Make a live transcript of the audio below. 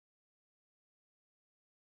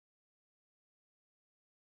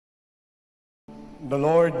The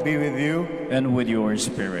Lord be with you. And with your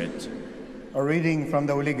spirit. A reading from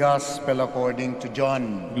the Holy Gospel according to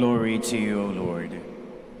John. Glory to you, O Lord.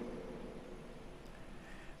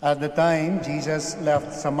 At the time, Jesus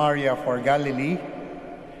left Samaria for Galilee,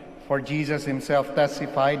 for Jesus himself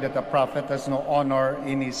testified that a prophet has no honor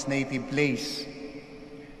in his native place.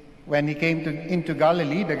 When he came into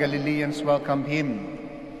Galilee, the Galileans welcomed him,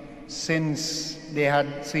 since they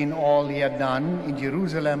had seen all he had done in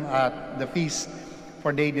Jerusalem at the feast,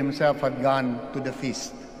 for they themselves had gone to the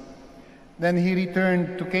feast. Then he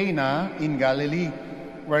returned to Cana in Galilee,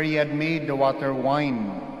 where he had made the water wine.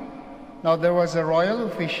 Now there was a royal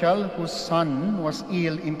official whose son was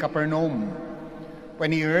ill in Capernaum.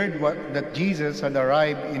 When he heard that Jesus had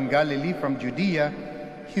arrived in Galilee from Judea,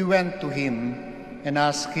 he went to him and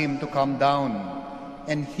asked him to come down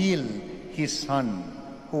and heal his son,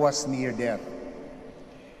 who was near death.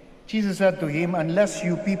 Jesus said to him, "Unless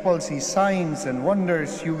you people see signs and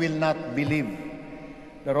wonders, you will not believe."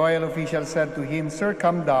 The royal official said to him, "Sir,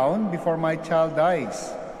 come down before my child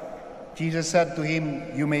dies." Jesus said to him,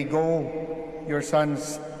 "You may go, your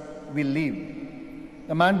sons will live."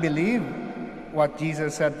 The man believed what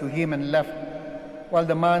Jesus said to him and left. While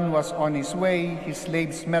the man was on his way, his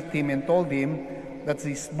slaves met him and told him that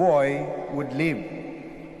his boy would live.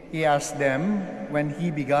 He asked them when he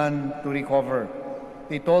began to recover.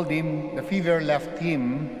 They told him the fever left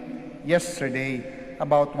him yesterday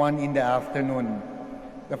about 1 in the afternoon.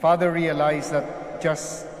 The father realized that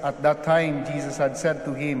just at that time Jesus had said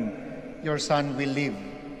to him, "Your son will live."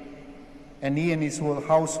 And he and his whole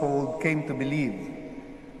household came to believe.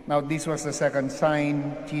 Now this was the second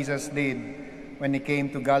sign Jesus did when he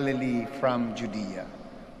came to Galilee from Judea.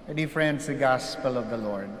 Dear friends, the Gospel of the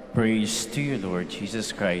Lord. Praise to you, Lord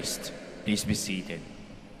Jesus Christ. Please be seated.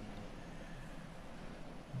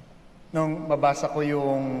 Nung babasa ko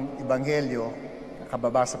yung Ebanghelyo,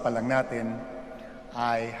 kababasa pa lang natin,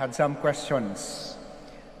 I had some questions.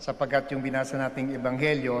 Sapagkat yung binasa nating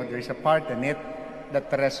Ebanghelyo, there is a part in it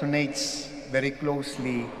that resonates very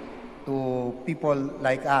closely to people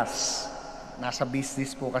like us. Nasa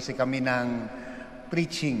business po kasi kami ng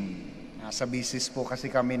preaching. Nasa business po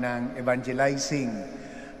kasi kami ng evangelizing.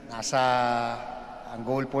 Ang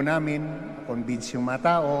goal po namin, convince yung mga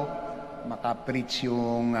tao, maka-preach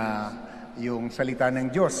yung salita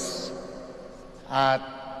ng Diyos. At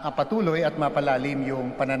patuloy at mapalalim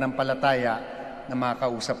yung pananampalataya na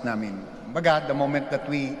makausap namin. Baga, the moment that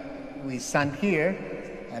we stand here,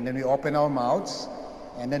 and then we open our mouths,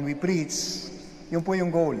 and then we preach, yun po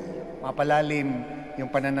yung goal, mapalalim yung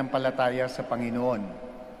pananampalataya sa Panginoon.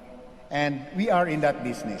 And we are in that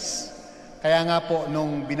business. Kaya nga po,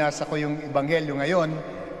 nung binasa ko yung Ebanghelyo ngayon,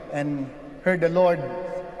 and heard the Lord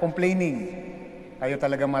complaining, kayo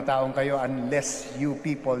talaga mataong kayo, unless you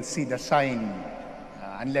people see the sign,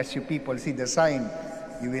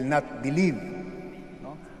 you will not believe.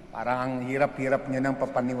 No? Parang ang hirap-hirap nyo nang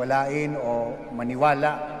papaniwalain o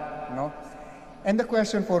maniwala. No? And the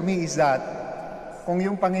question for me is that, kung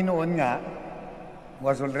yung Panginoon nga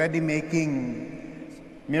was already making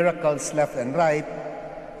miracles left and right,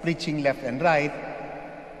 preaching left and right,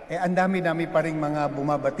 ang dami-dami pa rin mga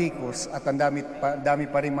bumabatikos at ang dami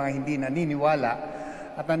pa rin mga hindi naniniwala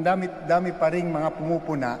at ang dami pa rin mga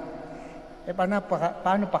pumupuna,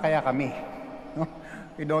 paano pa kaya kami? No?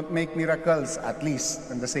 We don't make miracles at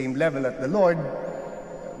least on the same level as the Lord.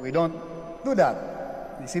 We don't do that.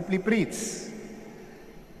 We simply preach.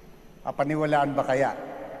 Papaniwalaan ba kaya?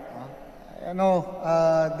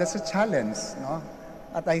 That's a challenge. No?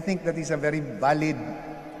 At I think that is a very valid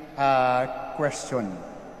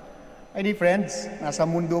question. Ay di friends, nasa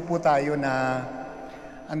mundo po tayo na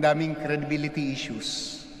ang daming credibility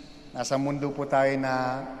issues. Nasa mundo po tayo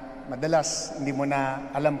na madalas hindi mo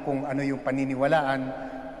na alam kung ano yung paniniwalaan,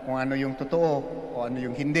 kung ano yung totoo o ano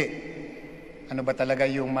yung hindi. Ano ba talaga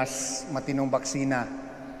yung mas matinong baksina?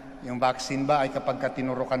 Yung vaccine ba ay kapag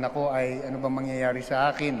tinurukan ako ay ano ba mangyayari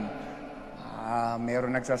sa akin?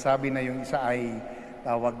 Meron nagsasabi na yung isa ay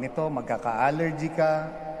tawag nito, magkaka-allergy ka.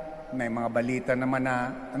 May mga balita naman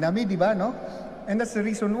na, ang dami, di ba, no? And that's the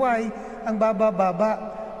reason why ang baba-baba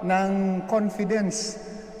ng confidence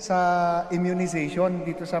sa immunization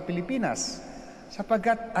dito sa Pilipinas.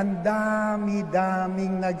 Sapagkat ang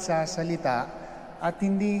dami-daming nagsasalita at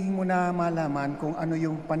hindi mo na malaman kung ano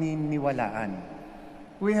yung paniniwalaan.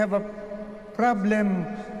 We have a problem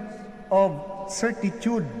of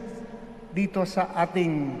certitude dito sa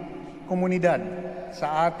ating komunidad,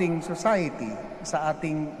 sa ating society, sa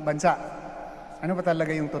ating bansa. Ano ba talaga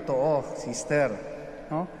yung totoo, sister?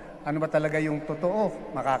 No? Ano ba talaga yung totoo?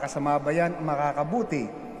 Makakasama ba yan? Makakabuti?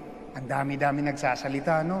 Ang dami-dami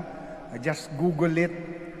nagsasalita, no? Just Google it.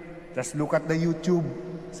 Just look at the YouTube,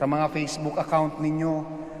 sa mga Facebook account ninyo.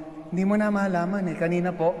 Hindi mo na malaman eh.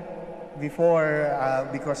 Kanina po, before,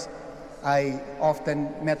 because I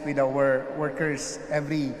often met with our workers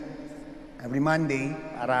every Monday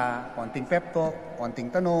para konting pep talk, konting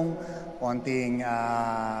tanong, konting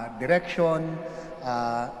direction.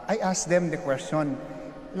 I asked them the question,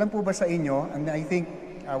 ilan po ba sa inyo, and I think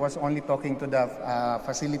I was only talking to the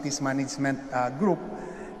facilities management group,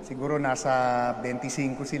 siguro nasa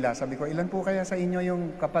 25 sila. Sabi ko, ilan po kaya sa inyo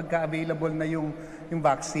yung kapag ka-available na yung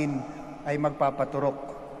vaccine ay magpapaturok?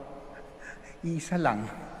 Isa lang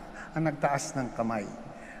ang nagtaas ng kamay.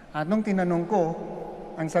 At nung tinanong ko,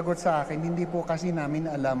 ang sagot sa akin, hindi po kasi namin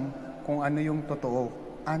alam kung ano yung totoo.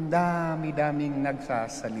 Ang dami-daming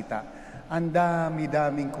nagsasalita. Ang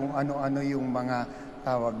dami-daming kung ano-ano yung mga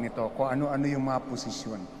tawag nito, kung ano-ano yung mga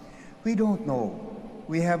posisyon. We don't know.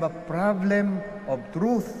 We have a problem of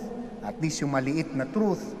truth, at least yung maliit na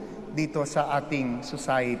truth dito sa ating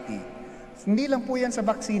society. Hindi lang po yan sa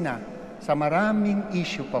baksina, sa maraming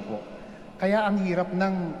issue pa po. Kaya ang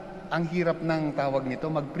hirap ng tawag nito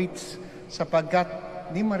mag-preach sapagkat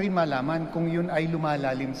di rin malaman kung yun ay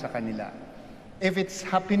lumalalim sa kanila. If it's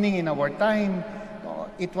happening in our time,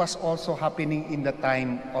 it was also happening in the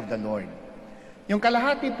time of the Lord. Yung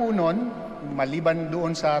kalahati po nun, maliban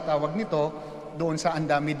doon sa tawag nito, doon sa ang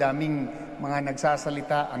dami-daming mga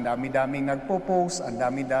nagsasalita, ang dami-daming nagpo-post, ang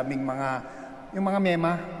dami-daming yung mga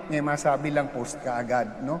mema sabi lang post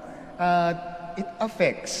kaagad, no? It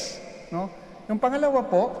affects, no? Yung pangalawa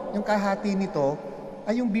po, yung kahati nito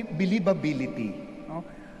ay yung believability, no?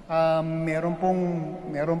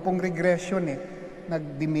 Meron pong regression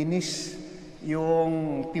nag-diminish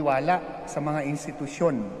yung tiwala sa mga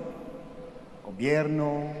institusyon,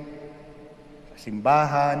 gobyerno,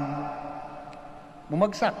 simbahan,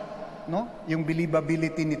 bumagsak, no? Yung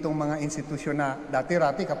believability nitong mga institusyon na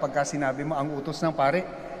dati-rati kapag sinabi mo ang utos ng pare,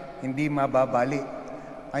 hindi mababali.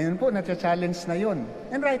 Ayun po, na-challenge na yon.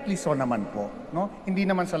 And rightly so naman po, no? Hindi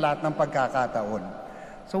naman sa lahat ng pagkakataon.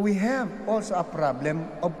 So we have also a problem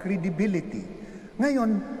of credibility.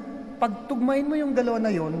 Ngayon, pag tugmain mo yung dalawa na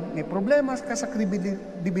yon, may problema ka sa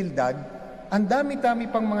kredibilidad, ang dami-dami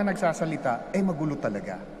pang mga nagsasalita, ay magulo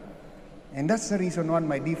talaga. And that's the reason why,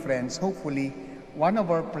 my dear friends, hopefully, one of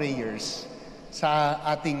our prayers sa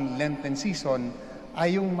ating Lenten season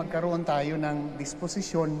ay yung magkaroon tayo ng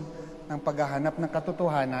disposisyon ng paghahanap ng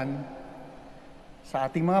katotohanan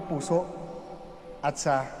sa ating mga puso at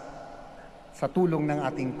sa tulong ng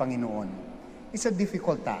ating Panginoon. It's a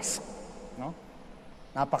difficult task, no?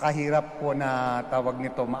 Napakahirap po na tawag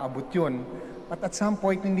nito, maabot yun. But at some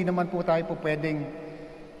point, hindi naman po tayo po pwedeng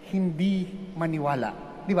hindi maniwala.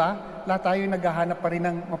 Di ba? Lahat tayo naghahanap pa rin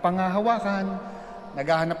ng mapangahawakan,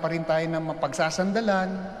 naghahanap pa rin tayo ng mapagsasandalan,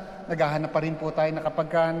 naghahanap pa rin po tayo na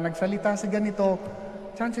kapag nagsalita sa ganito,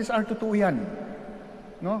 chances are totoo yan.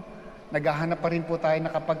 No? Naghahanap pa rin po tayo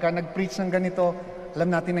na kapag nag-preach ng ganito,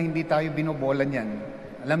 alam natin na hindi tayo binobolan yan.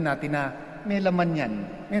 Alam natin na may laman yan,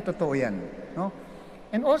 may totoo yan. No?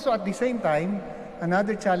 And also at the same time,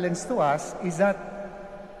 another challenge to us is that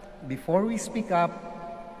before we speak up,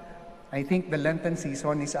 I think the Lenten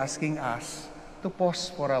season is asking us to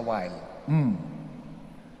pause for a while.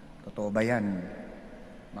 Totoo ba yan?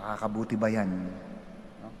 Makakabuti ba yan?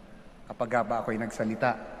 No? Kapag ba ako'y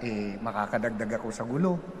nagsalita, makakadagdag ako sa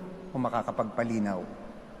gulo o makakapagpalinaw?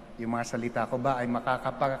 Yung mga salita ko ba ay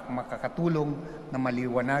makakatulong na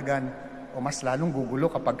maliwanagan o mas lalong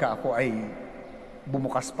gugulo kapag ako ay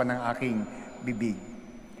bumukas pa ng aking bibig?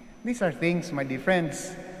 These are things, my dear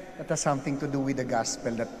friends, that has something to do with the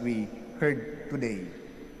gospel that we heard today.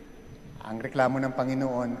 Ang reklamo ng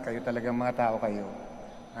Panginoon, kayo talagang mga tao kayo,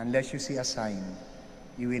 unless you see a sign,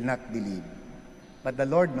 you will not believe. But the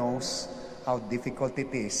Lord knows how difficult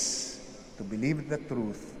it is to believe the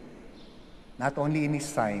truth, not only in His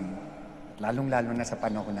time, lalong-lalo na sa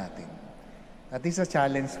panahon natin. That is a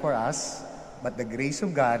challenge for us, but the grace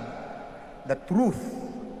of God, the truth,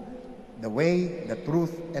 the way, the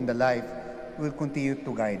truth, and the life will continue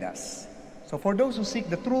to guide us. So for those who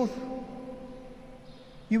seek the truth,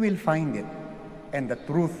 you will find it, and the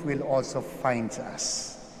truth will also find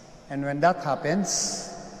us. And when that happens,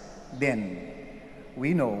 then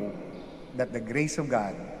we know that the grace of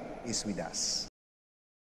God is with us.